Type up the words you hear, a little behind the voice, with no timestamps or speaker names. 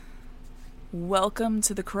Welcome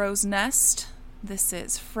to the Crow's Nest. This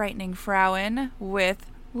is Frightening Frauen with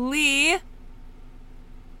Lee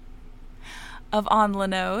of On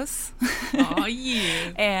Lanos. Oh,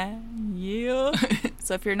 yeah. And you.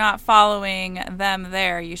 So if you're not following them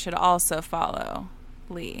there, you should also follow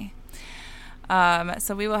Lee.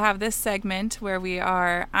 So we will have this segment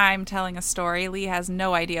where I'm telling a story. Lee has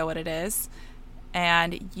no idea what it is.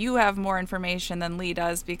 And you have more information than Lee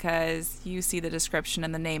does because you see the description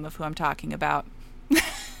and the name of who I'm talking about.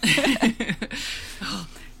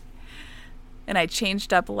 And I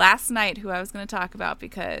changed up last night who I was going to talk about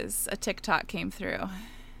because a TikTok came through.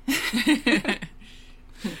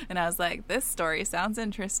 And I was like, this story sounds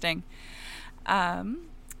interesting.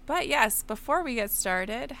 But yes, before we get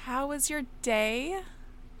started, how was your day?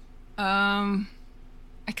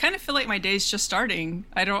 I kind of feel like my day's just starting.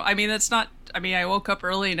 I woke up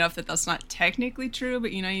early enough that that's not technically true,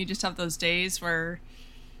 but you just have those days where,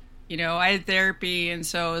 I had therapy, and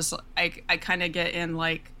so I kind of get in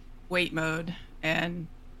like wait mode and,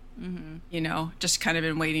 just kind of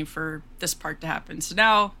been waiting for this part to happen. So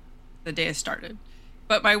now the day has started,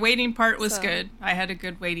 but my waiting part was good. I had a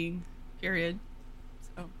good waiting period.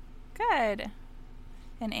 So good.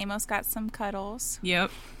 And Amos got some cuddles.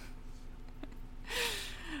 Yep.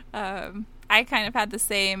 I kind of had the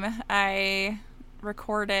same. I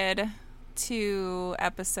recorded 2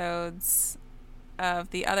 episodes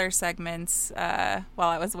of the other segments while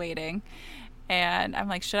I was waiting. And I'm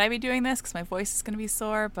like, should I be doing this? Because my voice is going to be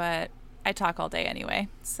sore, but I talk all day anyway.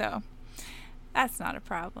 So that's not a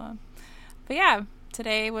problem. But yeah,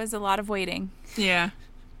 today was a lot of waiting. Yeah.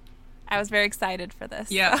 I was very excited for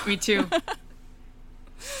this. Yeah, me too.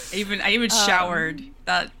 I even showered.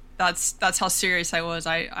 That's how serious I was.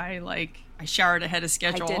 I showered ahead of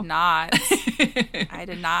schedule. I did not. I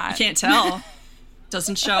did not. You can't tell.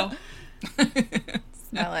 Doesn't show.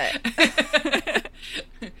 Smell it.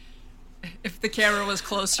 If the camera was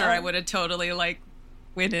closer, I would have totally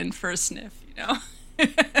went in for a sniff,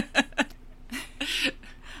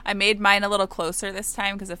 I made mine a little closer this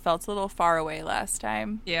time because it felt a little far away last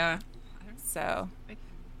time. Yeah. So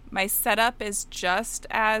my setup is just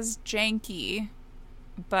as janky,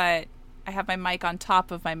 but I have my mic on top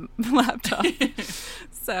of my laptop.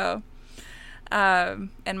 So, and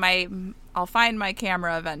I'll find my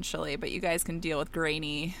camera eventually, but you guys can deal with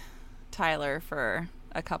grainy Tyler for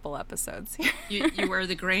a couple episodes here. You wear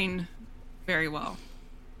the grain very well.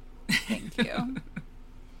 Thank you.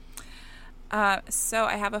 So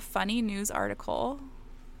I have a funny news article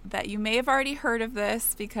that you may have already heard of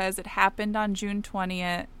this because it happened on June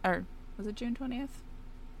 20th, or was it June 20th?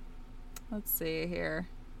 Let's see here.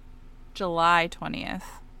 July 20th.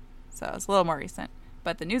 So it's a little more recent.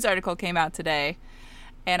 But the news article came out today,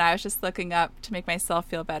 and I was just looking up to make myself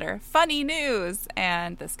feel better. Funny news!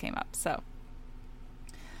 And this came up. So,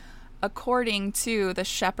 according to the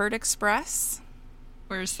Shepherd Express.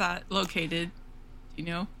 Where's that located? Do you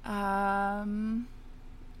know?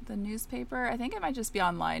 The newspaper. I think it might just be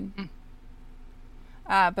online.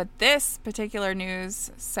 But this particular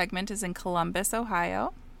news segment is in Columbus,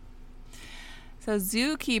 Ohio. So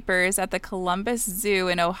zookeepers at the Columbus Zoo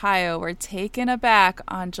in Ohio were taken aback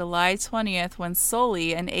on July 20th when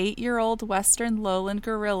Sully, an 8-year-old western lowland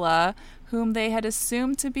gorilla, whom they had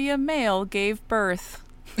assumed to be a male, gave birth.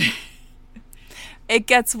 It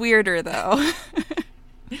gets weirder, though.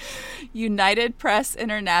 United Press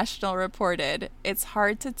International reported, "It's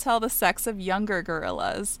hard to tell the sex of younger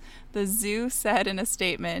gorillas," the zoo said in a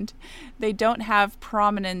statement. "They don't have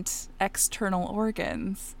prominent external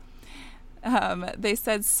organs." They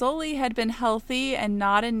said Sully had been healthy and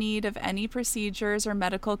not in need of any procedures or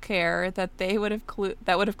medical care that would have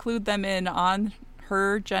clued them in on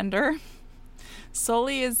her gender.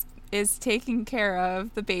 Sully is taking care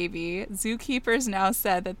of the baby. Zookeepers now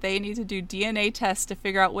said that they need to do DNA tests to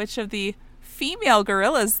figure out which of the female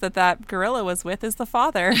gorillas that gorilla was with is the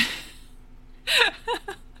father.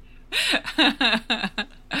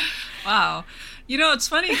 Wow. It's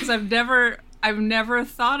funny because I've never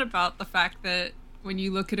thought about the fact that when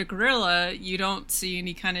you look at a gorilla, you don't see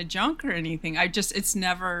any kind of junk or anything. It's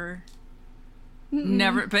never,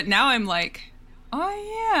 but now I'm like,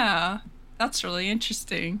 oh yeah, that's really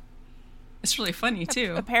interesting. It's really funny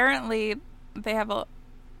too. Apparently they have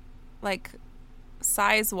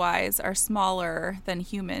size-wise are smaller than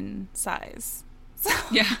human size. So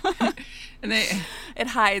yeah. And it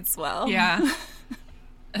hides well. Yeah.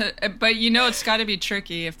 But it's got to be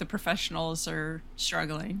tricky if the professionals are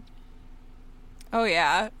struggling. Oh,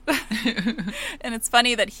 yeah. And it's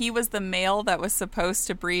funny that he was the male that was supposed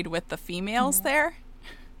to breed with the females there.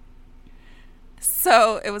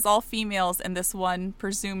 So it was all females and this one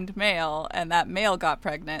presumed male, and that male got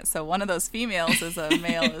pregnant. So one of those females is a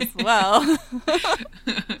male as well.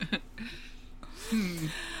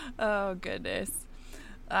 Oh, goodness.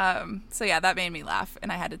 So yeah, that made me laugh,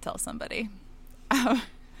 and I had to tell somebody.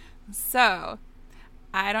 So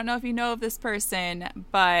I don't know if you know of this person,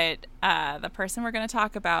 but the person we're going to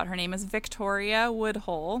talk about, her name is Victoria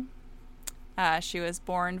Woodhull. She was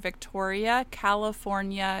born Victoria,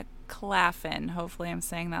 California, Claflin. Hopefully I'm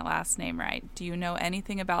saying that last name right. Do you know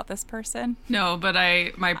anything about this person? No, but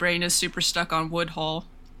my brain is super stuck on Woodhull.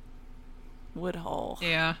 Woodhull.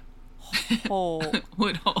 Yeah. Hole.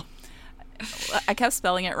 Woodhull. I kept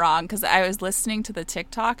spelling it wrong because I was listening to the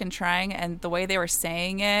TikTok and the way they were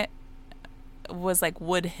saying it was like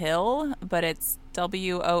Woodhull, but it's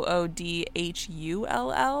Woodhull,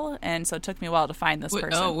 and so it took me a while to find this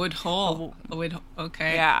person. Oh, Woodhull.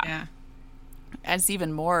 Okay. Yeah. And it's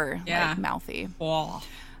even more like mouthy. Wow.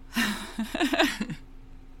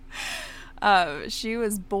 She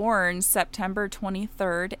was born September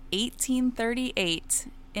 23rd, 1838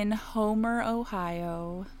 in Homer,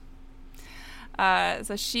 Ohio.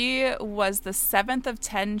 So she was the 7th of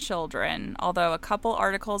 10 children, although a couple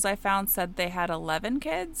articles I found said they had 11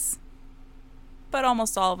 kids, but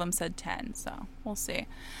almost all of them said 10, so we'll see.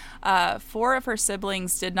 4 of her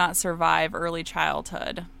siblings did not survive early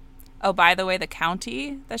childhood. Oh, by the way, the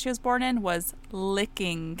county that she was born in was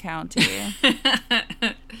Licking County.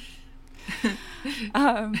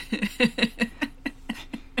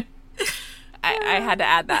 I had to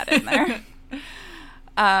add that in there.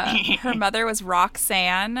 Her mother was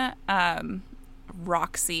Roxanne,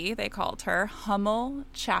 Roxy, they called her, Hummel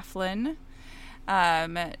Chafflin.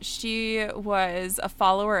 She was a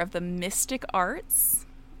follower of the mystic arts,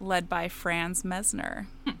 led by Franz Mesmer.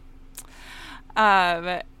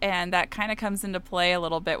 And that kind of comes into play a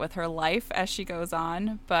little bit with her life as she goes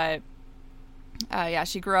on. But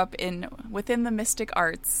she grew up within the mystic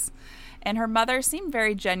arts. And her mother seemed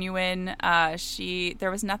very genuine.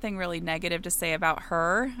 There was nothing really negative to say about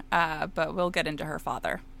her, but we'll get into her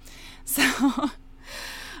father. So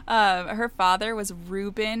her father was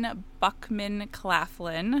Reuben Buckman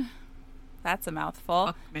Claflin. That's a mouthful.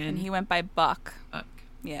 Buckman. And he went by Buck. Buck.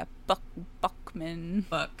 Yeah, Buckman.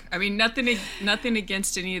 Buck. I mean, nothing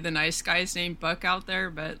against any of the nice guys named Buck out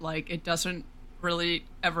there, but like it doesn't really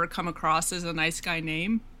ever come across as a nice guy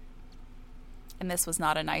name. And this was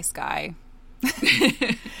not a nice guy.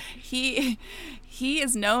 He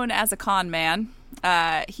is known as a con man.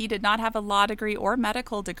 He did not have a law degree or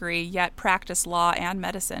medical degree, yet practiced law and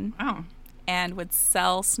medicine. Oh. And would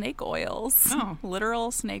sell snake oils. Oh. Literal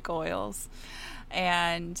snake oils.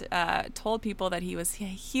 And told people that he was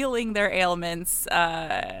healing their ailments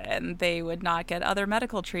and they would not get other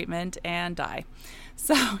medical treatment and die.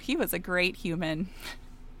 So he was a great human.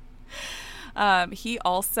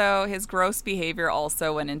 His gross behavior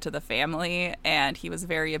also went into the family, and he was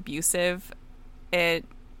very abusive. The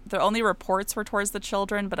only reports were towards the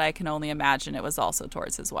children, but I can only imagine it was also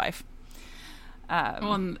towards his wife.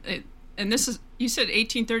 And this is, you said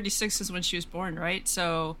 1836 is when she was born, right?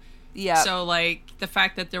 So, yeah. So like the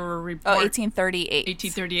fact that there were reports. 1838.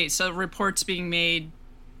 1838. So reports being made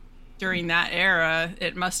during that era,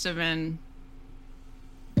 it must have been.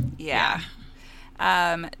 Yeah.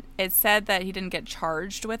 It said that he didn't get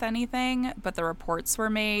charged with anything, but the reports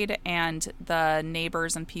were made, and the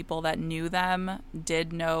neighbors and people that knew them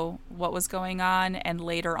did know what was going on, and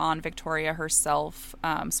later on, Victoria herself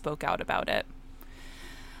spoke out about it.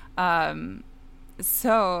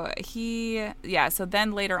 So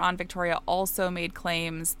then later on, Victoria also made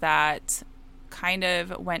claims that kind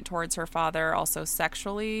of went towards her father also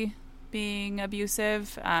sexually being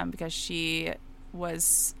abusive, because she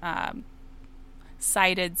was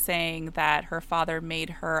cited saying that her father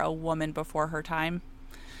made her a woman before her time.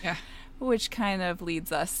 Yeah. Which kind of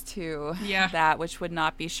leads us to Yeah. that, which would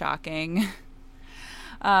not be shocking.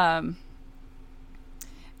 And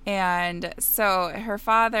so her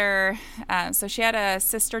father, so she had a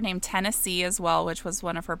sister named Tennessee as well, which was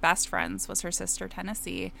one of her best friends, was her sister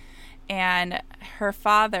Tennessee. And her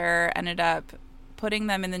father ended up putting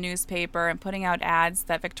them in the newspaper and putting out ads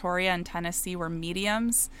that Victoria and Tennessee were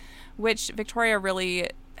mediums, which Victoria really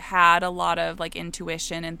had a lot of like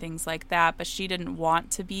intuition and things like that, but she didn't want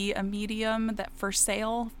to be a medium that for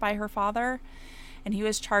sale by her father. And he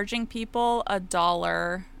was charging people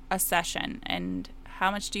 $1 a session. And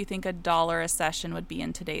how much do you think $1 a session would be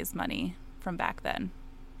in today's money from back then?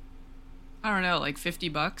 I don't know, like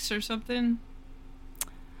 $50 or something.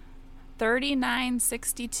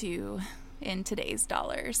 $39.62 in today's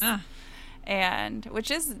dollars. Ah. And which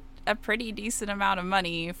is a pretty decent amount of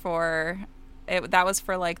money for That was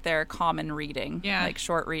for like their common reading, Yeah. like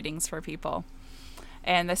short readings for people.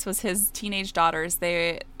 And this was his teenage daughters.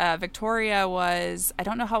 Victoria was, I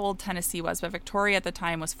don't know how old Tennessee was, but Victoria at the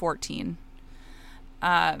time was 14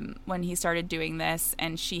 when he started doing this,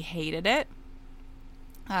 and she hated it.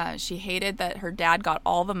 She hated that her dad got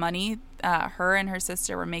all the money. Her and her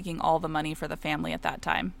sister were making all the money for the family at that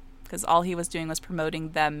time, because all he was doing was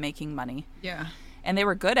promoting them making money. Yeah. And they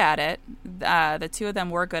were good at it. The two of them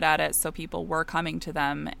were good at it, so people were coming to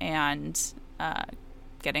them and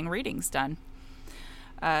getting readings done.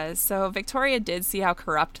 So Victoria did see how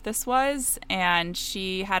corrupt this was, and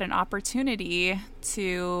she had an opportunity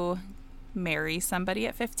to marry somebody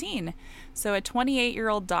at 15. So a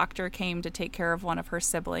 28-year-old doctor came to take care of one of her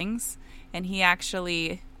siblings, and he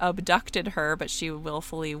actually abducted her, but she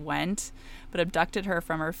willfully went, but abducted her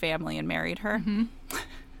from her family and married her. Mm-hmm.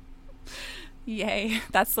 Yay.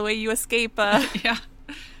 That's the way you escape Yeah.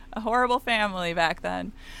 a horrible family back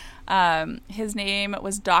then. His name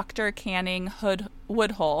was Dr. Canning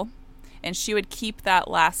Woodhull, and she would keep that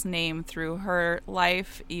last name through her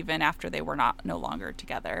life, even after they were no longer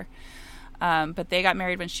together. But they got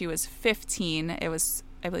married when she was 15. It was,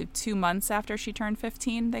 I believe, 2 months after she turned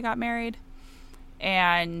 15 they got married.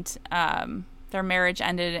 And their marriage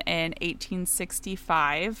ended in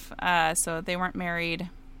 1865. So they weren't married,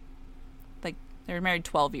 they were married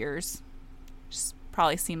 12 years. Just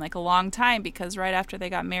probably seemed like a long time, because right after they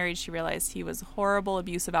got married, she realized he was a horrible,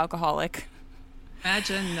 abusive alcoholic.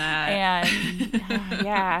 Imagine that. And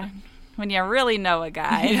yeah, when you really know a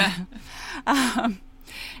guy. Yeah.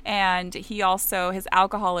 And he also, his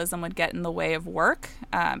alcoholism would get in the way of work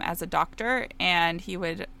as a doctor, and he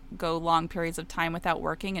would go long periods of time without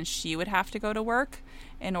working, and she would have to go to work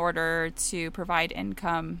in order to provide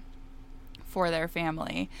income for their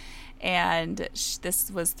family. And this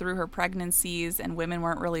was through her pregnancies, and women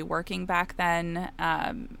weren't really working back then.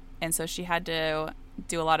 And so she had to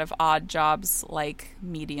do a lot of odd jobs like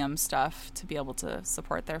medium stuff to be able to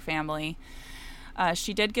support their family.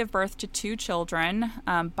 She did give birth to 2 children,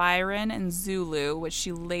 Byron and Zulu, which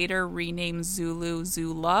she later renamed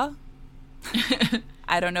Zula.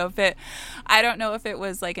 I don't know if it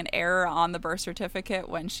was like an error on the birth certificate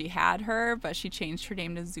when she had her, but she changed her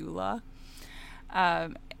name to Zula.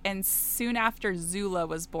 And soon after Zula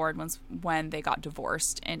was born was when they got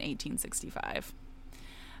divorced in 1865.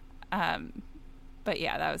 But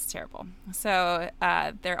yeah, that was terrible. So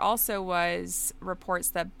there also was reports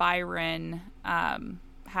that Byron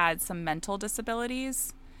had some mental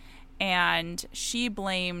disabilities, and she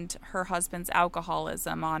blamed her husband's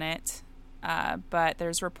alcoholism on it. But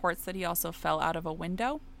there's reports that he also fell out of a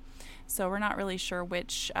window. So we're not really sure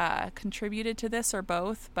which contributed to this or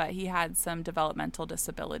both, but he had some developmental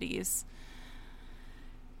disabilities.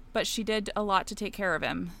 But she did a lot to take care of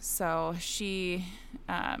him. So she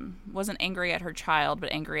wasn't angry at her child,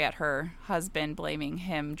 but angry at her husband blaming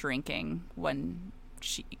him drinking when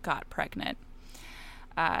she got pregnant.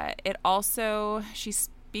 She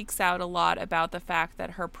speaks out a lot about the fact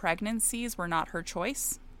that her pregnancies were not her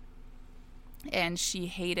choice. And she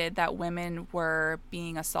hated that women were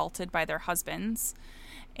being assaulted by their husbands.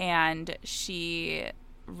 And she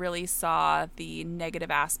really saw the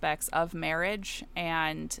negative aspects of marriage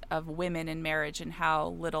and of women in marriage, and how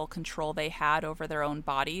little control they had over their own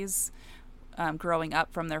bodies growing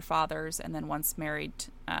up from their fathers, and then once married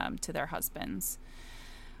to their husbands.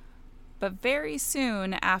 But very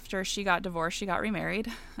soon after she got divorced, she got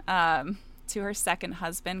remarried to her second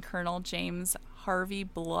husband, Colonel James Harvey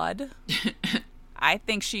Blood. I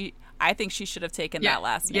think she should have taken that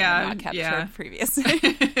last name and not kept her previous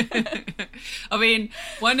name. I mean,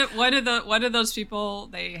 one of those people,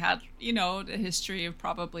 they had, a history of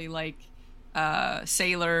probably like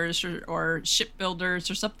sailors or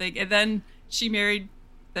shipbuilders or something, and then she married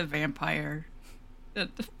the vampire. And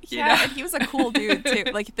he was a cool dude too.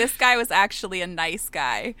 Like, this guy was actually a nice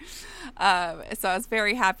guy. So I was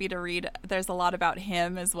very happy to read. There's a lot about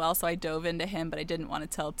him as well, so I dove into him, but I didn't want to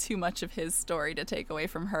tell too much of his story to take away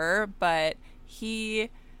from her. But he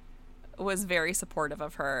was very supportive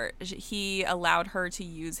of her. He allowed her to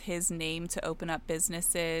use his name to open up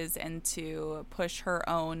businesses and to push her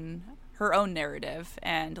own narrative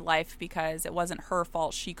and life, because it wasn't her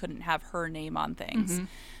fault she couldn't have her name on things. Mm-hmm.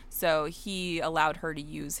 So he allowed her to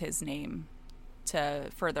use his name to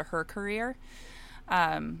further her career.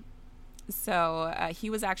 So he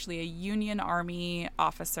was actually a Union Army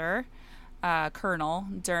officer, colonel,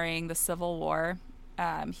 during the Civil War.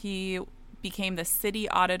 He became the city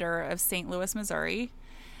auditor of St. Louis, Missouri,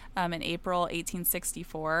 in April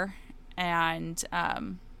 1864. And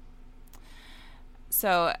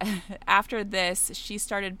So after this, she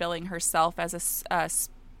started billing herself as a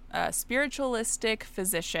spiritualistic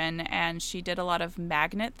physician, and she did a lot of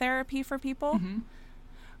magnet therapy for people,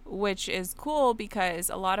 which is cool because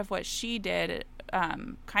a lot of what she did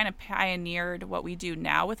kind of pioneered what we do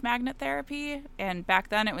now with magnet therapy. And back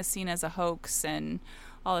then it was seen as a hoax and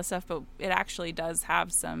all this stuff, but it actually does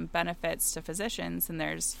have some benefits to physicians, and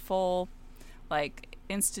there's full like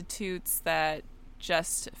institutes that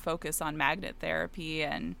just focus on magnet therapy,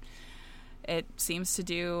 and it seems to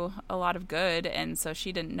do a lot of good. And so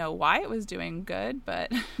she didn't know why it was doing good,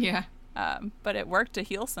 but Yeah. but it worked to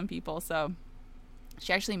heal some people. So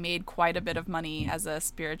she actually made quite a bit of money as a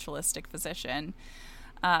spiritualistic physician.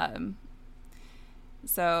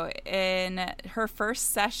 So in her first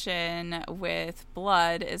session with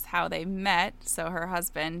blood is how they met. So her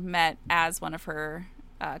husband met as one of her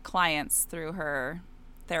clients through her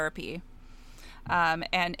therapy.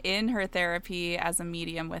 And in her therapy as a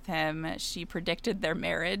medium with him, she predicted their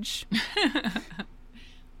marriage.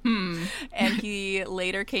 And he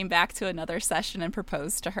later came back to another session and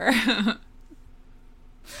proposed to her.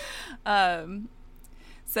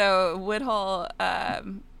 So Woodhull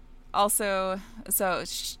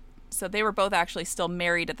so they were both actually still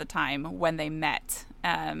married at the time when they met,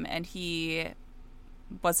 and he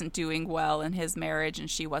wasn't doing well in his marriage and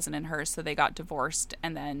she wasn't in hers, so they got divorced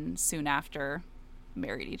and then soon after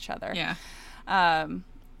married each other.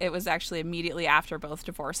 It was actually immediately after both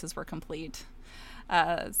divorces were complete.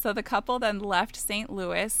 So the couple then left St.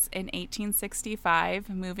 Louis in 1865,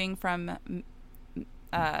 moving from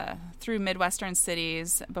through Midwestern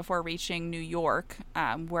cities before reaching New York,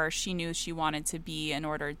 where she knew she wanted to be in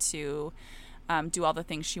order to do all the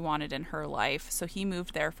things she wanted in her life. So he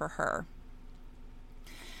moved there for her.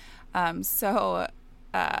 So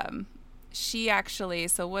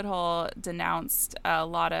Woodhull denounced a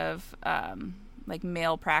lot of like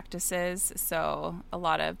male practices, so a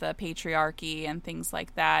lot of the patriarchy and things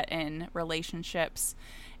like that in relationships,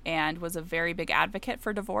 and was a very big advocate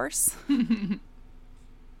for divorce.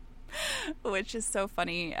 Which is so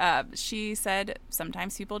funny. She said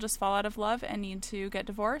sometimes people just fall out of love and need to get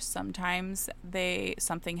divorced. Sometimes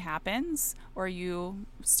something happens, or you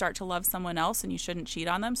start to love someone else and you shouldn't cheat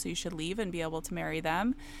on them, so you should leave and be able to marry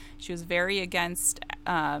them. She was very against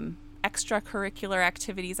extracurricular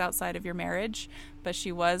activities outside of your marriage, but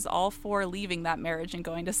she was all for leaving that marriage and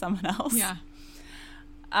going to someone else. Yeah.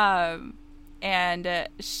 And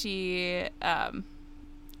she,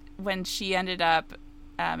 when she ended up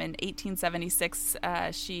in 1876,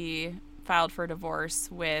 she filed for divorce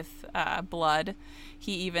with blood.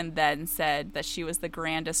 He even then said that she was the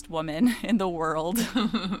grandest woman in the world,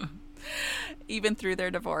 even through their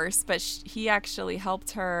divorce. But he actually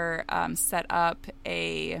helped her set up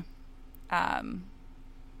a, let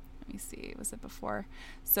me see, was it before?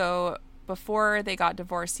 So before they got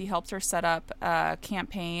divorced, he helped her set up a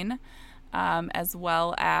campaign as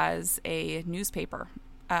well as a newspaper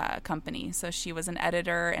company. So she was an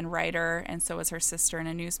editor and writer, and so was her sister in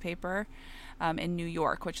a newspaper in New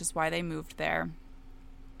York, which is why they moved there.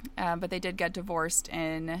 But they did get divorced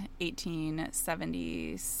in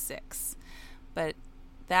 1876. But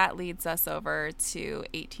that leads us over to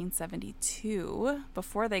 1872.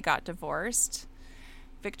 Before they got divorced,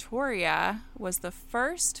 Victoria was the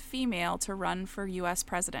first female to run for U.S.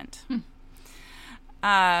 president.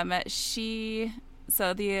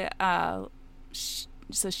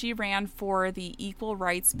 So she ran for the Equal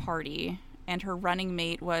Rights Party, and her running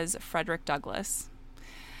mate was Frederick Douglass.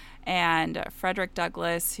 And Frederick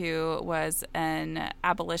Douglass, who was an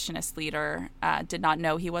abolitionist leader, did not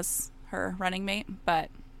know he was her running mate, but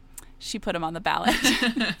she put him on the ballot.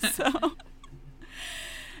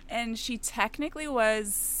 And she technically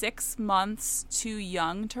was 6 months too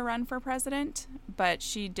young to run for president, but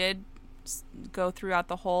she did go throughout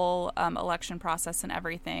the whole election process and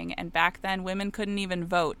everything. And back then, women couldn't even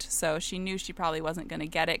vote, so she knew she probably wasn't going to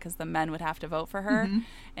get it because the men would have to vote for her.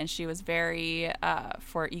 And she was very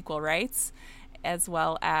for equal rights, as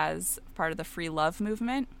well as part of the free love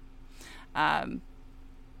movement.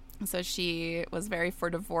 So she was very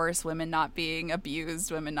for divorce, women not being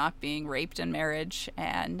abused, women not being raped in marriage,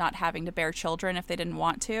 and not having to bear children if they didn't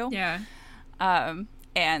want to. Yeah.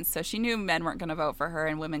 And so she knew men weren't going to vote for her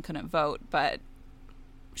and women couldn't vote, but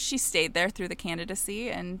she stayed there through the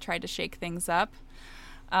candidacy and tried to shake things up.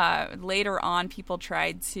 Later on, people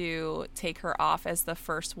tried to take her off as the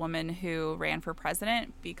first woman who ran for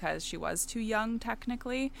president because she was too young,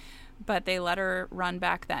 technically, but they let her run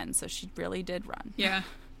back then, so she really did run. Yeah.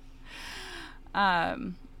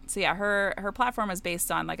 So yeah, her platform is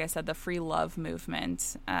based on, like I said, the free love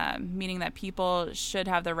movement, meaning that people should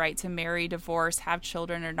have the right to marry, divorce, have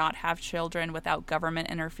children, or not have children without government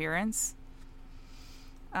interference.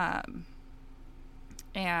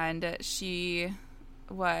 And she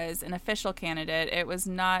was an official candidate. It was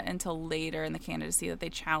not until later in the candidacy that they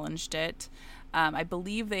challenged it. I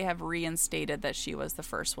believe they have reinstated that she was the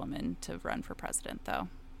first woman to run for president, though.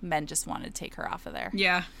 Men just wanted to take her off of there.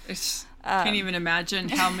 Yeah. Can't even imagine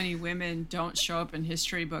how many women don't show up in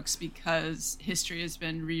history books because history has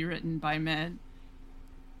been rewritten by men.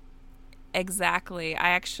 Exactly. I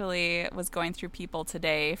actually was going through People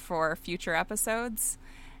today for future episodes,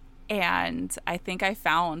 and I think I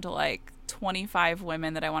found like 25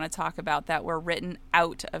 women that I want to talk about that were written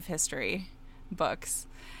out of history books.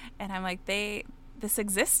 And I'm like, this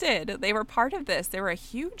existed. They were part of this. They were a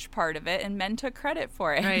huge part of it, and men took credit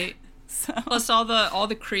for it. Right. So. Plus all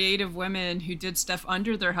the creative women who did stuff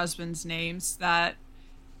under their husbands' names that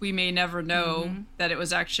we may never know that it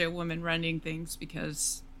was actually a woman running things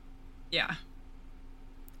because, yeah.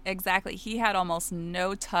 Exactly. He had almost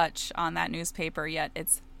no touch on that newspaper, yet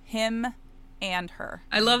it's him and her.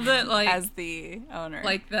 I love that, like, as the owner.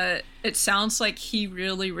 Like that it sounds like he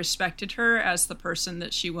really respected her as the person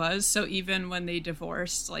that she was. So even when they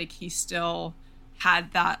divorced, like, he still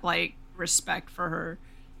had that, like, respect for her.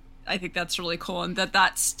 I think that's really cool. And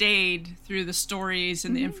that stayed through the stories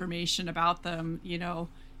and the information about them,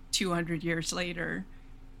 200 years later.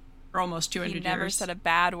 Or almost 200 years. He never said a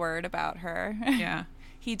bad word about her. Yeah.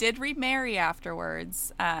 He did remarry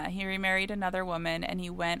afterwards. He remarried another woman, and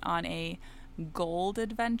he went on a gold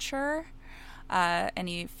adventure. And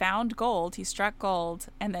he found gold. He struck gold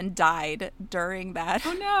and then died during that.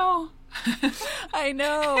 Oh, no. I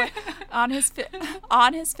know. On his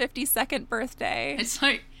 52nd birthday. It's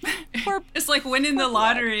like it's like winning the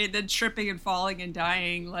lottery and then tripping and falling and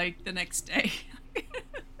dying like the next day.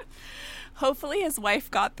 Hopefully his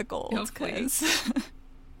wife got the gold. Hopefully.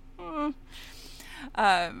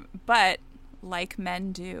 But like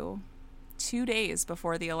men do, 2 days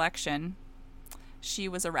before the election, she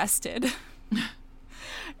was arrested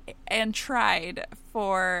and tried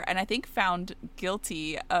for, and I think found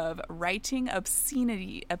guilty of writing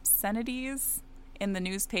obscenities in the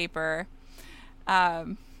newspaper.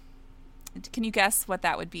 Can you guess what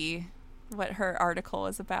that would be? What her article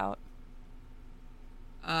is about?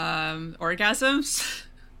 Orgasms?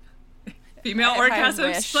 Female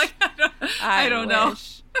orgasms? I don't know.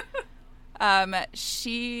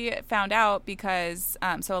 She found out because,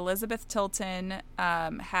 so Elizabeth Tilton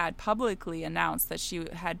had publicly announced that she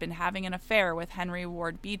had been having an affair with Henry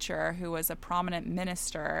Ward Beecher, who was a prominent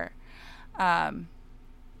minister and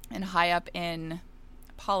high up in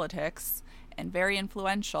politics and very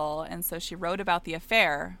influential. And so she wrote about the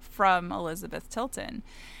affair from Elizabeth Tilton.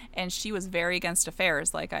 And she was very against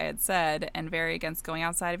affairs, like I had said, and very against going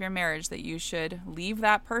outside of your marriage, that you should leave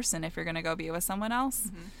that person if you're going to go be with someone else.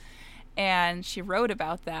 Mm-hmm. And she wrote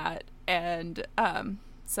about that. And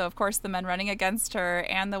so, of course, the men running against her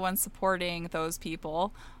and the ones supporting those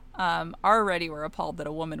people already were appalled that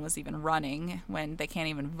a woman was even running when they can't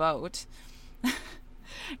even vote.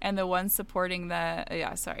 And the ones supporting I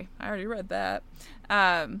already read that.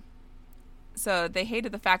 So they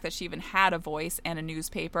hated the fact that she even had a voice and a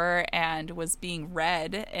newspaper and was being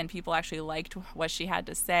read, and people actually liked what she had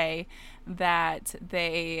to say, that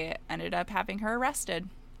they ended up having her arrested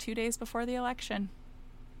 2 days before the election.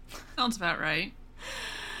 Sounds about right.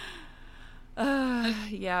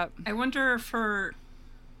 Yeah. I wonder if her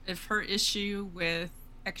issue with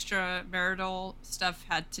extramarital stuff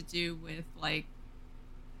had to do with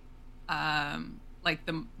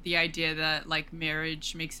the idea that like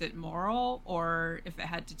marriage makes it moral, or if it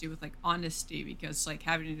had to do with like honesty, because like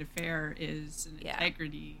having an affair is an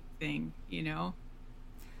integrity thing,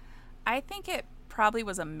 I think it probably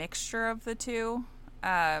was a mixture of the two.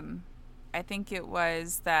 I think it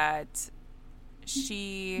was that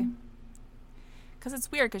because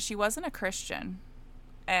it's weird because she wasn't a Christian,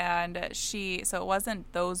 and so it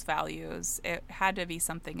wasn't those values. It had to be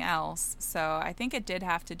something else. So I think it did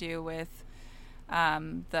have to do with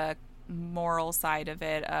the moral side of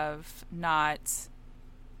it, of not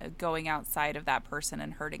going outside of that person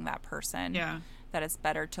and hurting that person. Yeah. That it's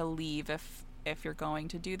better to leave if you're going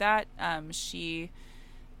to do that.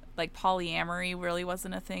 Polyamory really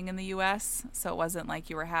wasn't a thing in the U.S., so it wasn't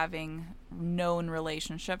like you were having known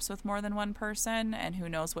relationships with more than one person, and who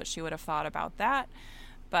knows what she would have thought about that.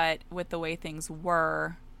 But with the way things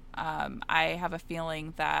were, I have a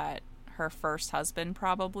feeling that her first husband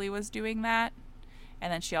probably was doing that.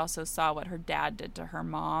 And then she also saw what her dad did to her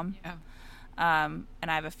mom. And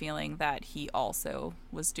I have a feeling that he also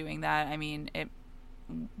was doing that. I mean,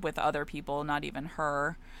 with other people, not even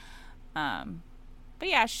her. But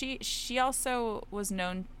yeah, she also was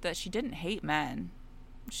known that she didn't hate men.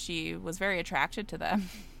 She was very attracted to them.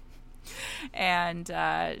 And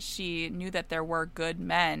she knew that there were good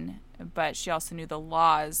men, but she also knew the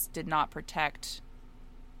laws did not protect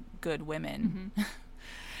good women. Mm-hmm.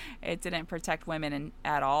 It didn't protect women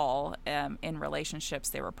at all. In relationships,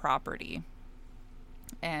 they were property.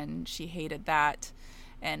 And she hated that.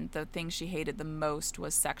 And the thing she hated the most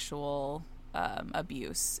was sexual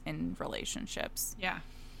abuse in relationships. Yeah.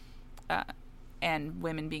 And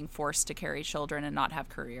women being forced to carry children and not have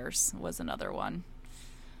careers was another one.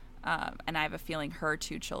 And I have a feeling her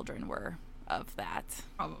 2 children were of that.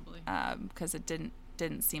 Probably. Because it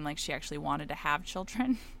didn't seem like she actually wanted to have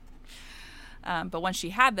children. But when she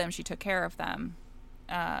had them, she took care of them.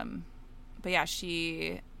 But yeah,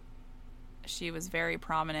 she was very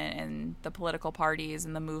prominent in the political parties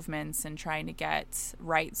and the movements and trying to get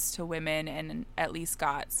rights to women, and at least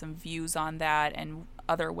got some views on that, and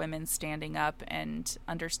other women standing up and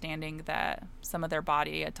understanding that some of their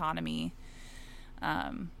body autonomy.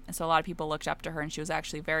 And so a lot of people looked up to her, and she was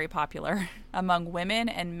actually very popular among women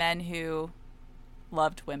and men who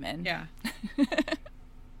loved women. Yeah.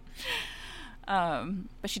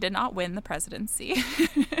 But she did not win the presidency.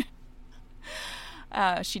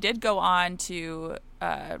 She did go on to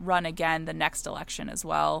run again the next election as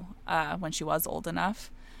well, when she was old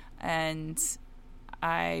enough. And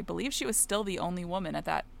I believe she was still the only woman at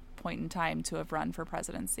that point in time to have run for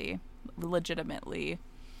presidency legitimately.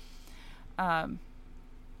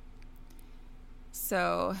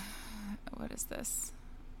 So what is this?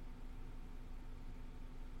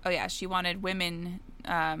 Oh yeah, she wanted women.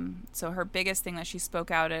 So her biggest thing that she spoke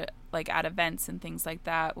out at events and things like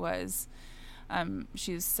that was,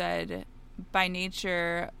 she said, by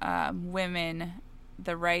nature, women,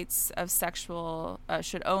 the rights of sexual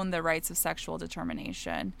should own the rights of sexual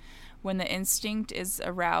determination. When the instinct is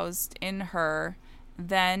aroused in her,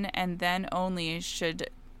 then and then only should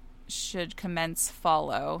commence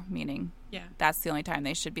follow. Meaning, yeah, that's the only time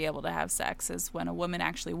they should be able to have sex, is when a woman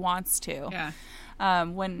actually wants to. Yeah.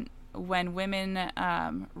 When women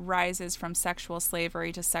rises from sexual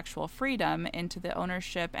slavery to sexual freedom into the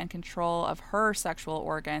ownership and control of her sexual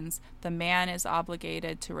organs, the man is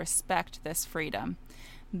obligated to respect this freedom.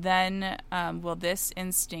 Then will this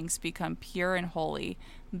instincts become pure and holy.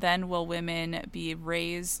 Then will women be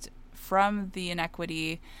raised from the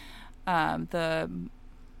inequity, the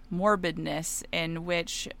morbidness in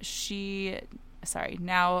which she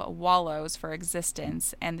now wallows for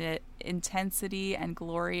existence, and the intensity and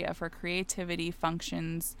glory of her creativity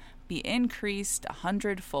functions be increased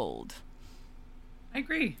 100-fold. I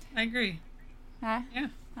agree. Yeah,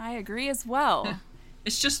 I agree as well. Yeah.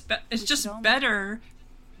 It's just better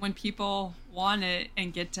when people want it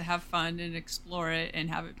and get to have fun and explore it and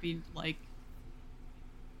have it be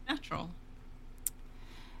natural.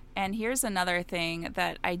 And here's another thing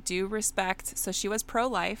that I do respect. So she was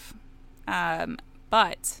pro-life.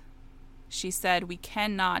 But she said we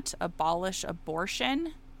cannot abolish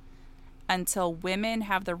abortion until women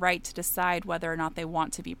have the right to decide whether or not they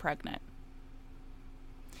want to be pregnant.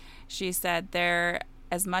 She said,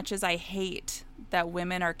 as much as I hate that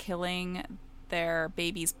women are killing their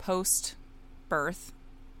babies post-birth,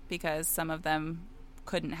 because some of them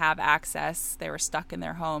couldn't have access, they were stuck in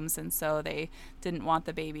their homes, and so they didn't want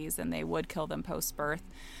the babies, and they would kill them post-birth,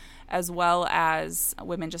 as well as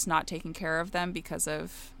women just not taking care of them because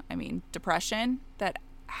of, depression that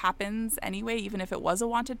happens anyway, even if it was a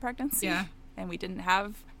wanted pregnancy. Yeah. And we didn't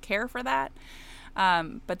have care for that.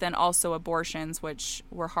 But then also abortions, which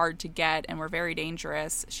were hard to get and were very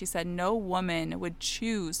dangerous. She said no woman would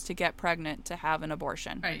choose to get pregnant to have an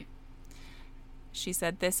abortion. Right. She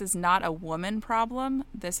said this is not a woman problem,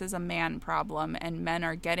 this is a man problem, and men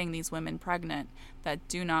are getting these women pregnant that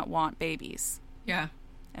do not want babies. Yeah.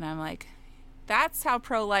 And I'm like, that's how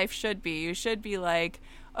pro-life should be. You should be like,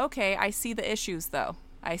 okay, I see the issues though.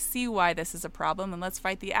 I see why this is a problem, and let's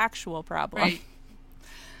fight the actual problem. Right.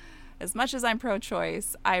 As much as I'm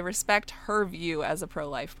pro-choice, I respect her view as a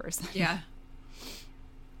pro-life person. Yeah.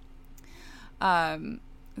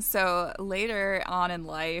 So later on in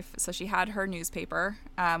life, so she had her newspaper,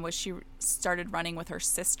 which she started running with her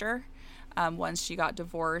sister once she got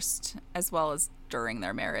divorced, as well as during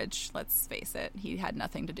their marriage. Let's face it, he had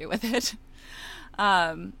nothing to do with it.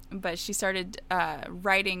 But she started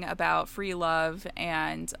writing about free love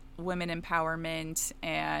and women empowerment,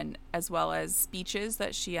 and as well as speeches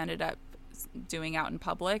that she ended up doing out in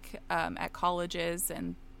public at colleges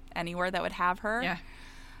and anywhere that would have her. Yeah.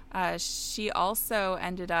 She also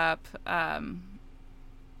ended up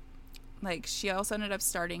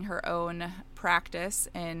starting her own practice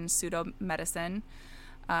in pseudo medicine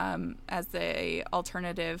as a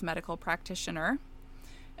alternative medical practitioner,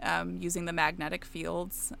 using the magnetic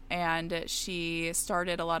fields, and she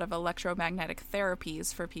started a lot of electromagnetic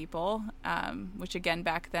therapies for people, which again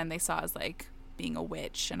back then they saw as like being a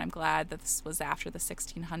witch, and I'm glad that this was after the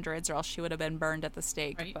 1600s, or else she would have been burned at the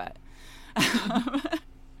stake. Right.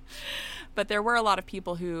 But there were a lot of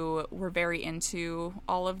people who were very into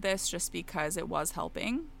all of this just because it was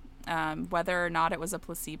helping. Whether or not it was a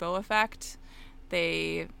placebo effect,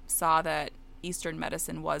 they saw that Eastern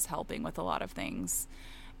medicine was helping with a lot of things.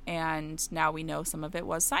 And now we know some of it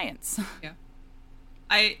was science. Yeah.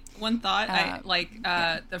 The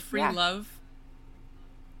free love.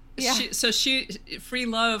 Yeah. Free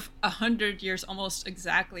love 100 years, almost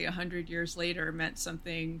exactly 100 years later, meant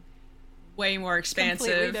something way more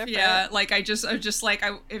expansive. Yeah, like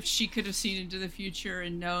if she could have seen into the future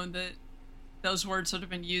and known that those words would have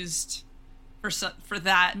been used for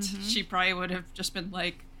that, mm-hmm. she probably would have just been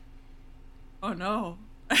like, oh no.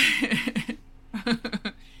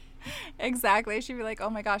 Exactly. She'd be like,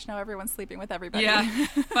 oh my gosh, now everyone's sleeping with everybody. Yeah.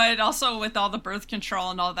 But also with all the birth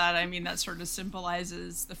control and all that, I mean, that sort of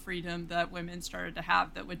symbolizes the freedom that women started to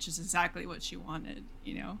have, which is exactly what she wanted,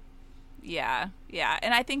 you know? Yeah. Yeah.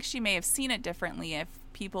 And I think she may have seen it differently if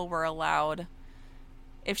people were allowed,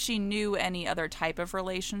 if she knew any other type of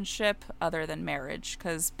relationship other than marriage.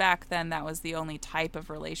 Because back then that was the only type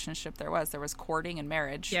of relationship there was. There was courting and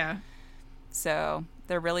marriage. Yeah. So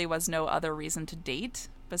there really was no other reason to date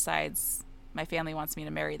besides my family wants me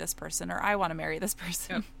to marry this person or I want to marry this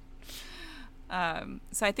person. Yep.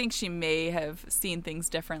 So I think she may have seen things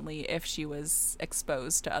differently if she was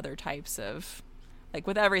exposed to other types of, like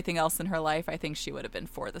with everything else in her life, I think she would have been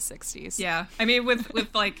for the 60s. Yeah. I mean, with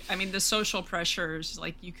the social pressures,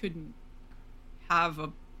 like you couldn't have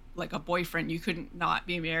a boyfriend, you couldn't not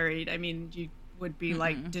be married. I mean, you would be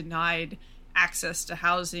like denied access to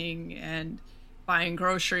housing and buying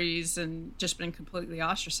groceries and just been completely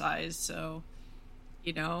ostracized. So,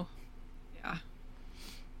 you know,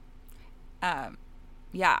 yeah.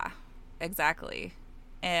 Yeah, exactly.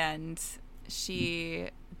 And she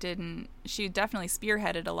definitely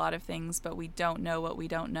spearheaded a lot of things, but we don't know what we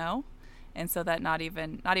don't know. And so that not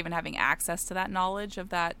even having access to that knowledge of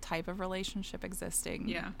that type of relationship existing.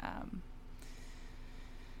 Yeah.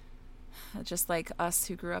 Just like us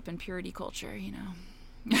who grew up in purity culture, you know.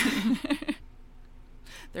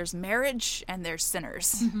 There's marriage and there's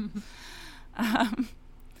sinners.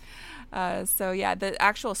 So yeah, the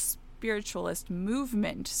actual spiritualist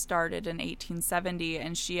movement started in 1870,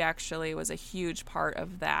 and she actually was a huge part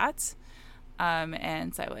of that.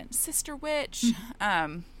 And so I went, Sister Witch.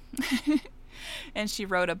 And she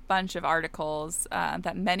wrote a bunch of articles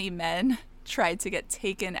that many men tried to get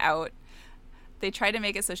taken out. They tried to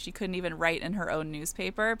make it so she couldn't even write in her own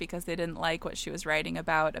newspaper because they didn't like what she was writing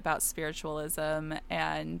about spiritualism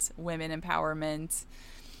and women empowerment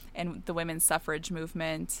and the women's suffrage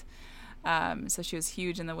movement. So she was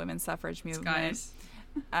huge in the women's suffrage movement.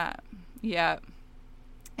 Yeah.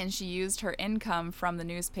 And she used her income from the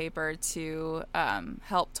newspaper to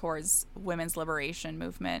help towards women's liberation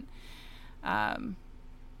movement.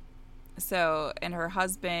 So, and her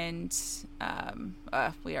husband,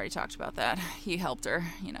 we already talked about that. He helped her,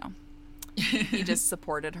 you know. He just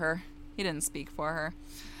supported her. He didn't speak for her.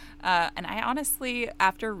 And I honestly,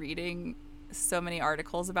 after reading so many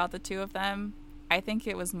articles about the two of them, I think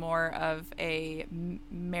it was more of a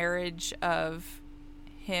marriage of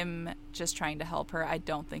him just trying to help her. I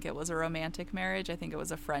don't think it was a romantic marriage. I think it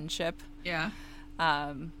was a friendship. Yeah.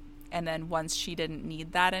 And then once she didn't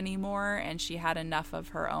need that anymore and she had enough of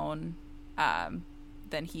her own,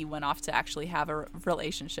 then he went off to actually have a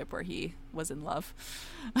relationship where he was in love.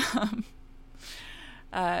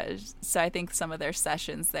 So I think some of their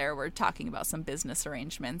sessions there were talking about some business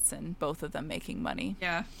arrangements and both of them making money.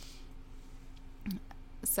 Yeah.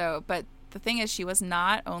 So, but the thing is, she was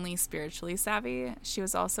not only spiritually savvy, she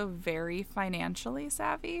was also very financially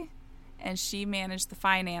savvy. And she managed the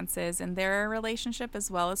finances in their relationship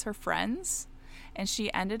as well as her friends. And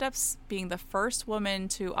she ended up being the first woman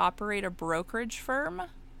to operate a brokerage firm,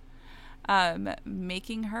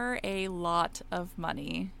 making her a lot of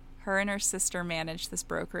money. Her and her sister managed this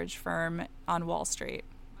brokerage firm on Wall Street.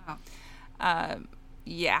 Wow.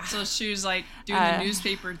 Yeah. So she was like doing the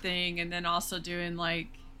newspaper thing and then also doing like...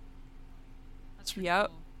 That's really cool.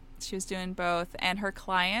 She was doing both. And her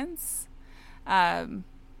clients...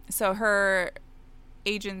 So her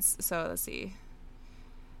agents, so let's see.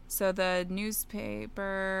 So the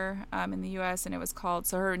newspaper in the U.S., and it was called,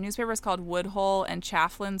 so her newspaper was called Woodhull and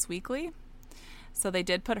Chafflin's Weekly. So they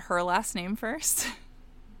did put her last name first,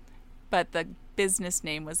 but the business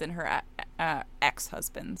name was in her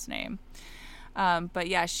ex-husband's name. But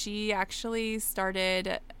yeah, she actually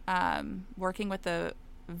started working with the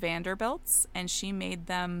Vanderbilts, and she made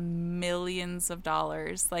them millions of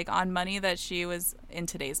dollars, like on money that she was, in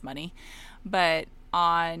today's money, but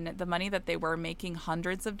on the money that they were making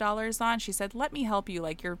hundreds of dollars on. She said, let me help you,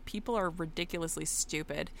 like your people are ridiculously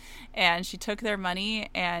stupid. And she took their money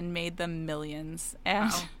and made them millions.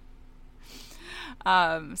 And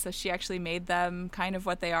wow. So she actually made them kind of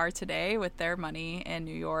what they are today with their money in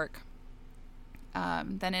New York.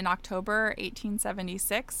 Then in October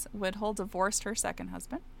 1876, Woodhull divorced her second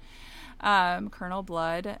husband, Colonel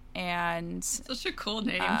Blood, and such a cool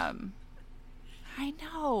name. I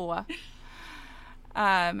know.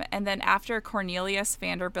 And then after Cornelius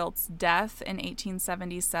Vanderbilt's death in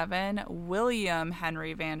 1877, William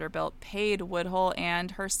Henry Vanderbilt paid Woodhull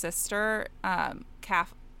and her sister,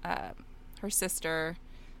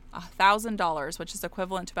 $1,000, which is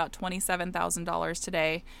equivalent to about $27,000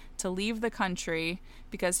 today, to leave the country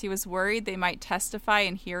because he was worried they might testify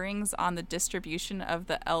in hearings on the distribution of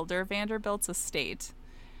the elder Vanderbilt's estate.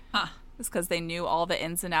 Huh. It's because they knew all the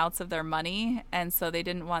ins and outs of their money, and so they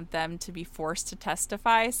didn't want them to be forced to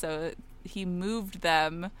testify, so he moved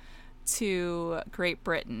them to Great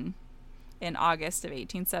Britain in August of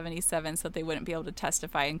 1877 so that they wouldn't be able to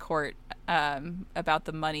testify in court about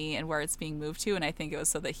the money and where it's being moved to, and I think it was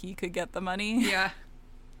so that he could get the money. Yeah.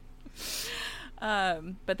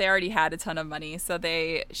 But they already had a ton of money, so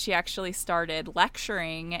she actually started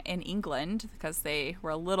lecturing in England because they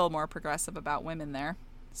were a little more progressive about women there,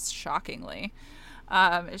 shockingly.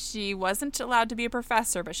 She wasn't allowed to be a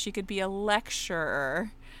professor, but she could be a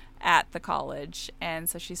lecturer at the college, and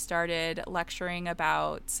so she started lecturing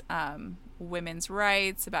about women's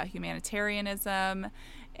rights, about humanitarianism,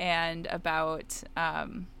 and about a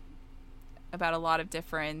lot of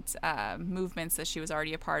different movements that she was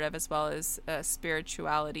already a part of, as well as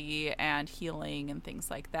spirituality and healing and things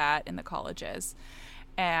like that in the colleges.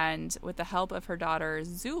 And with the help of her daughter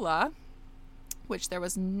Zula, which there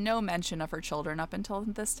was no mention of her children up until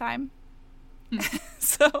this time.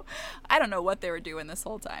 So I don't know what they were doing this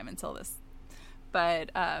whole time until this.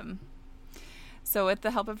 But so with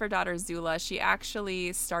the help of her daughter Zula, she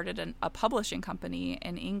actually started a publishing company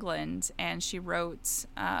in England, and she wrote,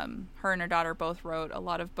 her and her daughter both wrote a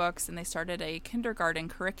lot of books, and they started a kindergarten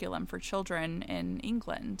curriculum for children in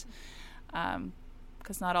England.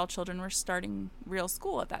 Because not all children were starting real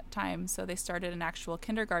school at that time, so they started an actual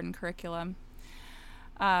kindergarten curriculum.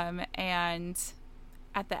 And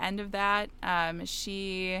at the end of that,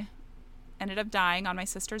 she ended up dying on my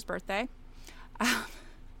sister's birthday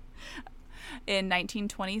in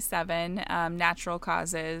 1927, natural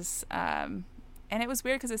causes. And it was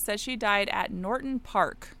weird because it says she died at Norton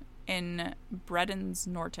Park in Bredon's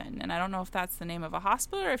Norton. And I don't know if that's the name of a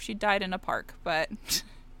hospital or if she died in a park, but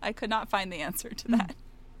I could not find the answer to that.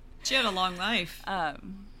 She had a long life.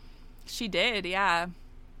 She did, yeah.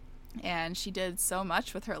 And she did so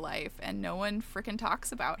much with her life, and no one freaking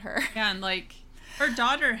talks about her. Yeah, and like her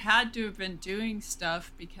daughter had to have been doing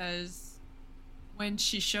stuff, because when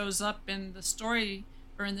she shows up in the story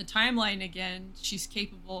or in the timeline again, she's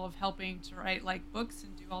capable of helping to write like books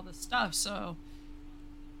and do all this stuff. So,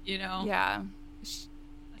 you know. Yeah.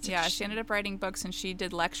 She ended up writing books, and she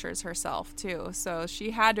did lectures herself too. So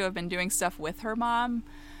she had to have been doing stuff with her mom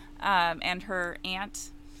and her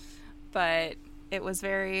aunt, but it was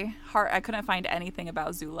very hard. I couldn't find anything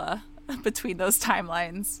about Zula between those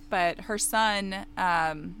timelines. But her son,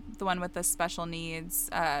 the one with the special needs,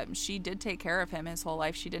 she did take care of him his whole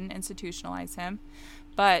life. She didn't institutionalize him.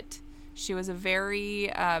 But she was a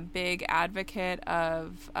very big advocate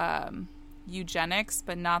of eugenics,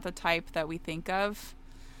 but not the type that we think of.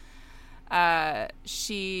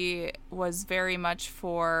 She was very much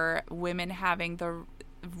for women having the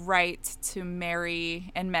right to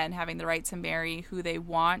marry, and men having the right to marry who they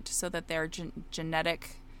want, so that their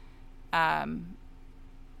genetic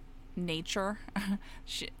nature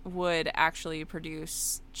would actually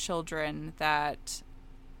produce children. That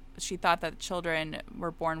she thought that children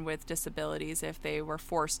were born with disabilities if they were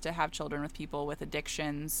forced to have children with people with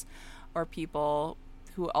addictions or people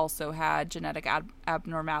who also had genetic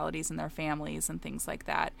abnormalities in their families and things like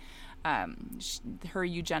that. Her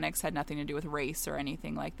eugenics had nothing to do with race or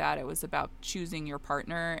anything like that. It was about choosing your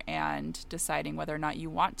partner and deciding whether or not you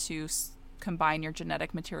want to combine your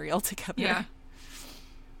genetic material together. Yeah.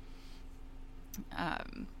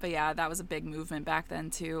 But yeah, that was a big movement back then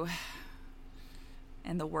too.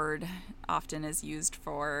 And the word often is used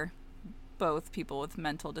for both people with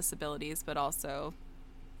mental disabilities, but also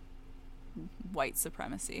white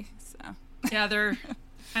supremacy. So yeah, they're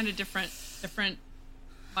kind of different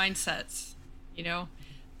mindsets, you know,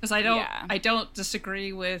 because I don't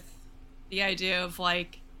disagree with the idea of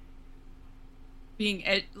like being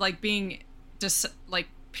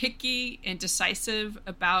picky and decisive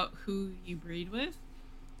about who you breed with,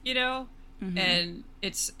 you know. Mm-hmm. And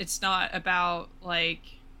it's not about like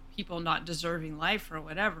people not deserving life or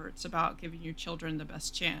whatever. It's about giving your children the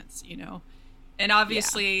best chance, you know. And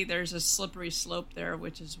obviously there's a slippery slope there,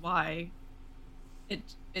 which is why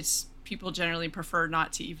it's people generally prefer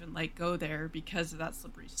not to even like go there because of that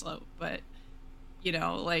slippery slope. But you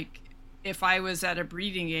know, like if I was at a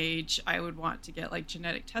breeding age, I would want to get like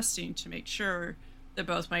genetic testing to make sure that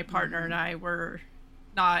both my partner and I were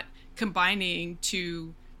not combining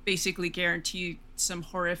to basically guarantee some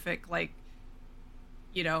horrific, like,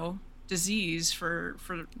 you know, disease for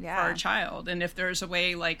our child. And if there's a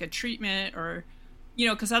way, like a treatment or, you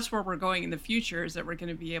know, because that's where we're going in the future, is that we're going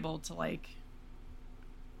to be able to like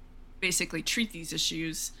basically treat these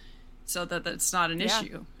issues so that that's not an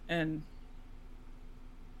issue. And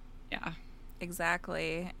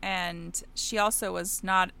exactly. And she also was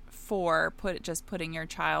not for putting your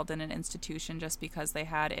child in an institution just because they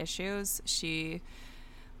had issues. She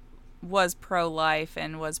was pro-life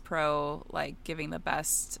and was pro like giving the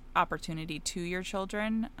best opportunity to your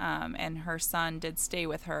children, and her son did stay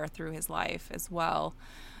with her through his life as well,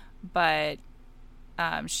 but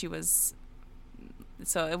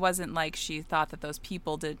so it wasn't like she thought that those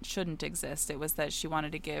people shouldn't exist. It was that she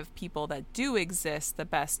wanted to give people that do exist the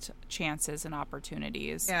best chances and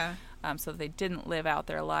opportunities, so they didn't live out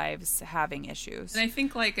their lives having issues. And I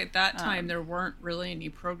think like at that time there weren't really any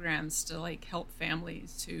programs to like help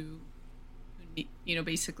families who you know,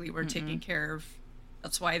 basically were taking care of.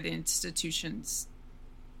 That's why the institutions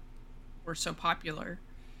were so popular.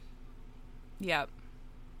 Yep.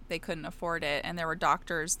 They couldn't afford it. And there were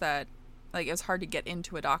doctors that, like, it was hard to get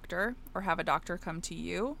into a doctor or have a doctor come to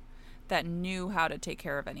you that knew how to take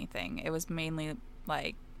care of anything. It was mainly,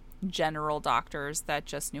 like, general doctors that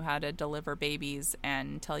just knew how to deliver babies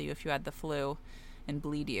and tell you if you had the flu and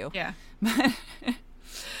bleed you. Yeah.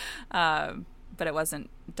 But it wasn't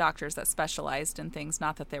doctors that specialized in things.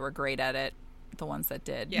 Not that they were great at it, the ones that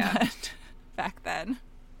did. But back then.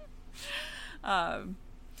 But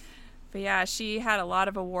yeah, she had a lot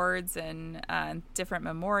of awards and different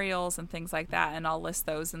memorials and things like that, and I'll list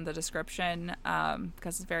those in the description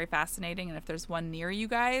because it's very fascinating. And if there's one near you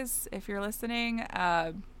guys, if you're listening,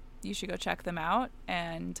 you should go check them out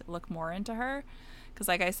and look more into her. Because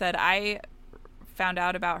like I said, I found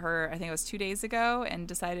out about her, I think it was 2 days ago, and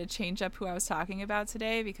decided to change up who I was talking about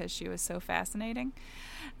today because she was so fascinating.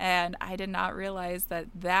 And I did not realize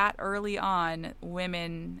that early on,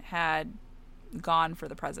 women had gone for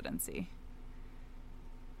the presidency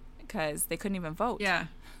because they couldn't even vote. Yeah.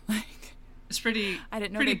 Like, it's pretty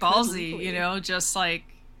they ballsy, you know, just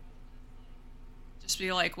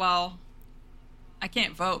be like, well, I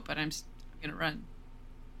can't vote, but I'm going to run.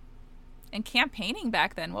 And campaigning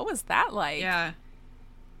back then, what was that like? Yeah.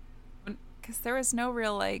 Because there was no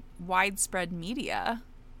real, like, widespread media.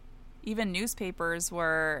 Even newspapers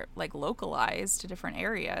were, like, localized to different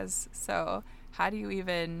areas. So how do you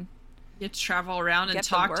even... You have to travel around and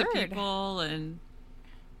talk to people, and...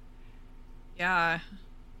 Yeah.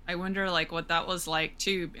 I wonder, like, what that was like,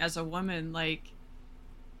 too, as a woman, like...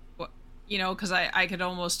 You know, because I could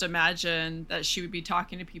almost imagine that she would be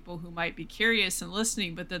talking to people who might be curious and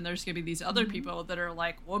listening, but then there's going to be these other people that are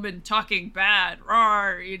like, woman talking bad,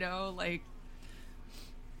 rawr, you know, like...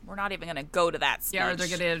 We're not even going to go to that speech. Yeah, or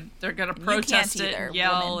they're gonna protest it and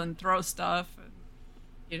yell and throw stuff, and,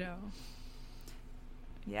 you know.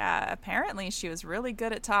 Yeah, apparently she was really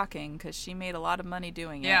good at talking because she made a lot of money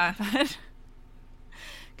doing it. Yeah. But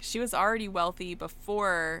she was already wealthy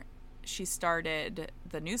before she started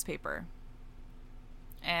the newspaper.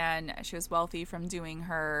 And she was wealthy from doing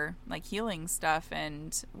her, like, healing stuff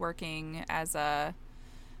and working as a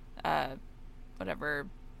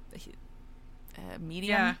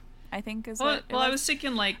medium, I think is what it was. Well, I was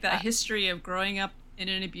thinking, like, that history of growing up in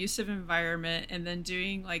an abusive environment and then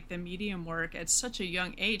doing, like, the medium work at such a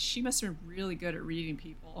young age. She must have been really good at reading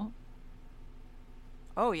people.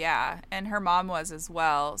 Oh, yeah. And her mom was as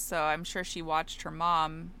well. So I'm sure she watched her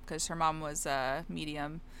mom because her mom was a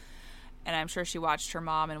medium. And I'm sure she watched her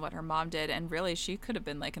mom and what her mom did. And really, she could have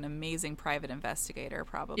been like an amazing private investigator,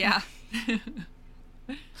 probably. Yeah.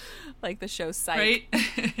 Like the show Psych.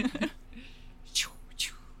 Right?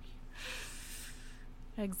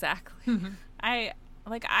 Exactly. I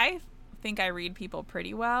think I read people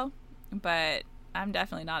pretty well, but I'm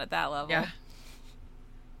definitely not at that level. Yeah.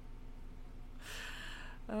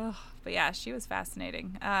 Oh, but yeah, she was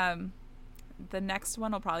fascinating. The next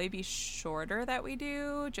one will probably be shorter that we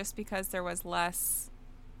do, just because there was less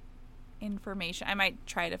information. I might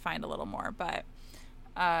try to find a little more, but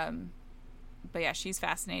yeah, she's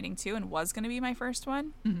fascinating too, and was going to be my first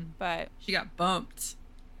one, but she got bumped.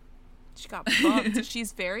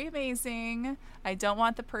 She's very amazing. I don't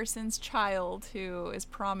want the person's child who is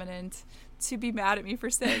prominent to be mad at me for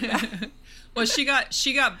saying that. Well, she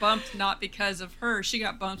got bumped not because of her. She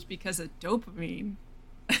got bumped because of dopamine.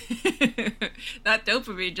 That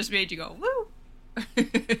dopamine just made you go, woo.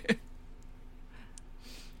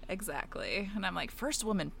 Exactly. And I'm like, first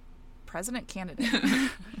woman president candidate.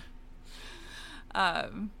 Now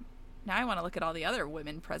I want to look at all the other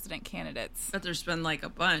women president candidates. But there's been like a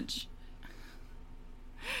bunch.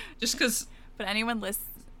 Just because. But anyone lists.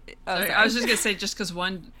 I was just gonna say, just because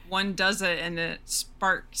one does it and it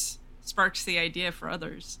sparks the idea for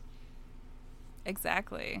others.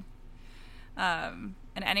 Exactly. And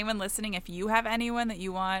anyone listening, if you have anyone that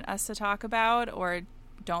you want us to talk about or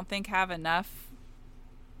don't think have enough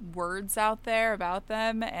words out there about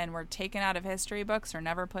them and were taken out of history books or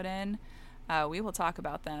never put in, we will talk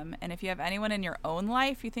about them. And if you have anyone in your own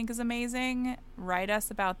life you think is amazing, write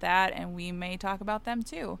us about that, and we may talk about them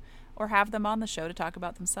too, or have them on the show to talk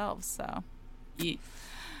about themselves. So, yeah.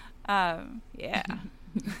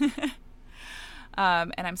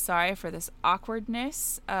 And I'm sorry for this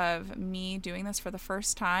awkwardness of me doing this for the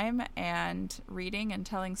first time and reading and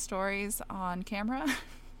telling stories on camera.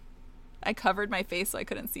 I covered my face so I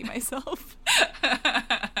couldn't see myself.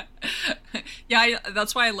 Yeah,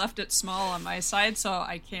 that's why I left it small on my side, so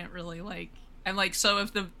I can't really I'm like, so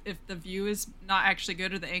if the view is not actually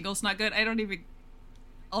good or the angle's not good,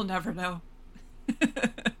 I'll never know.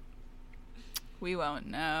 We won't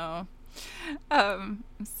know.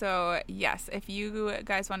 So yes, if you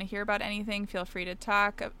guys want to hear about anything, feel free to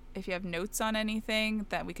talk. If you have notes on anything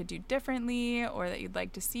that we could do differently or that you'd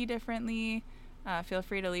like to see differently, feel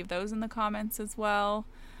free to leave those in the comments as well.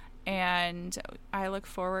 And I look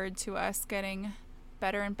forward to us getting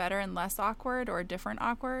better and better and less awkward or different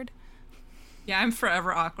awkward. Yeah, I'm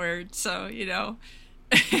forever awkward, so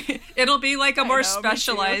it'll be like a more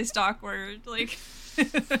specialized awkward, like.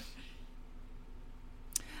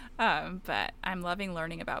 But I'm loving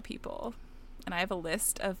learning about people, and I have a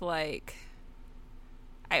list of I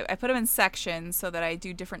put them in sections so that I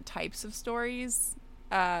do different types of stories.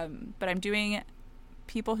 But I'm doing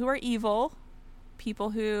people who are evil,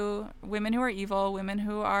 women who are evil, women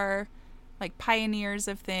who are like pioneers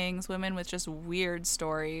of things, women with just weird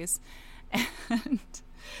stories. And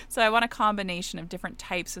so I want a combination of different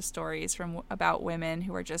types of stories about women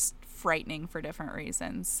who are just frightening for different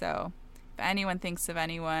reasons. So if anyone thinks of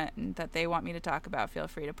anyone that they want me to talk about, feel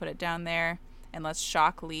free to put it down there, and let's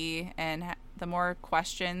shock Lee. And the more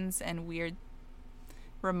questions and weird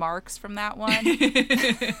remarks from that one,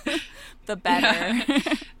 the better.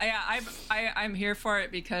 Yeah, I'm here for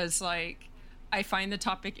it because I find the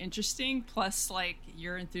topic interesting. Plus,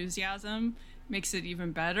 your enthusiasm makes it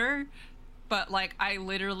even better. But I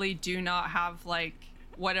literally do not have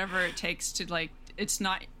whatever it takes to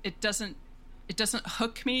it doesn't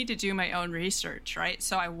hook me to do my own research, right?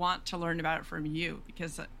 So I want to learn about it from you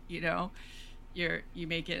because you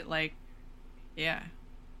make it yeah.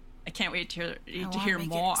 I can't wait to hear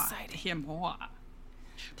more. To hear more.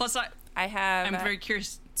 Plus, I'm very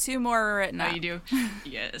curious. 2 more written up. Oh, you do?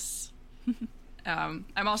 Yes. I'm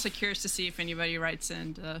also curious to see if anybody writes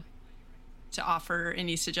in to offer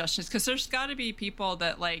any suggestions, because there's got to be people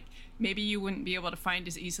that maybe you wouldn't be able to find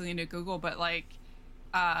as easily into Google, but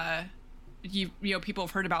people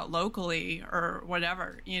have heard about locally or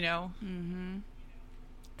whatever, Mm-hmm.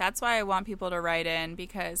 That's why I want people to write in,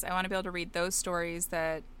 because I want to be able to read those stories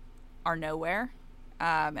that are nowhere,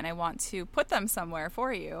 and I want to put them somewhere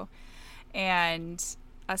for you, and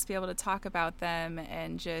us be able to talk about them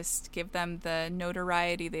and just give them the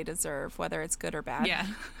notoriety they deserve, whether it's good or bad. Yeah.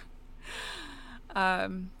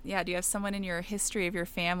 Do you have someone in your history of your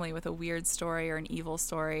family with a weird story or an evil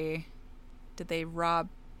story? Did they rob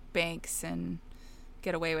banks and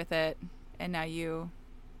get away with it, and now you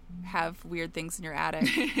have weird things in your attic?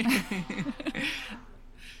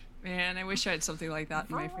 Man, I wish I had something like that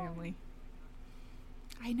in my family.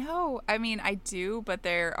 I know. I mean, I do, but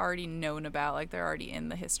they're already known about. They're already in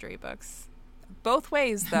the history books. Both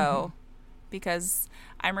ways, though, because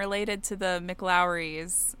I'm related to the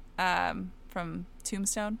McLowrys from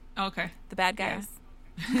Tombstone. Okay. The bad guys.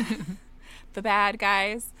 Yeah. The bad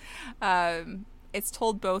guys. it's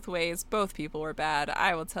told both ways. Both people were bad.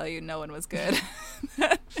 I will tell you, no one was good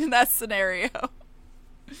in that scenario.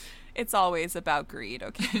 It's always about greed,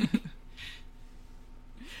 okay?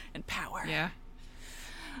 And power. Yeah.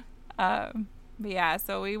 But yeah,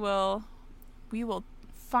 so we will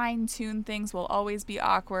fine tune things. We'll always be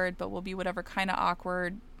awkward, but we'll be whatever kind of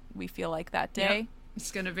awkward we feel like that day. Yep.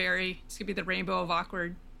 It's gonna vary. It's gonna be the rainbow of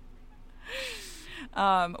awkward.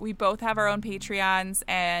 We both have our own Patreons,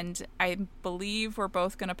 and I believe we're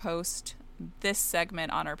both going to post this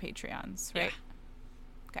segment on our Patreons, right?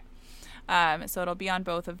 Yeah. Okay. So it'll be on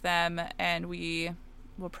both of them, and we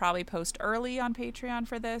will probably post early on Patreon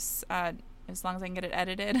for this, as long as I can get it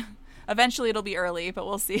edited. Eventually it'll be early, but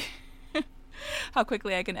we'll see how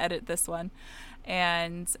quickly I can edit this one.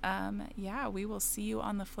 And yeah, we will see you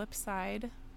on the flip side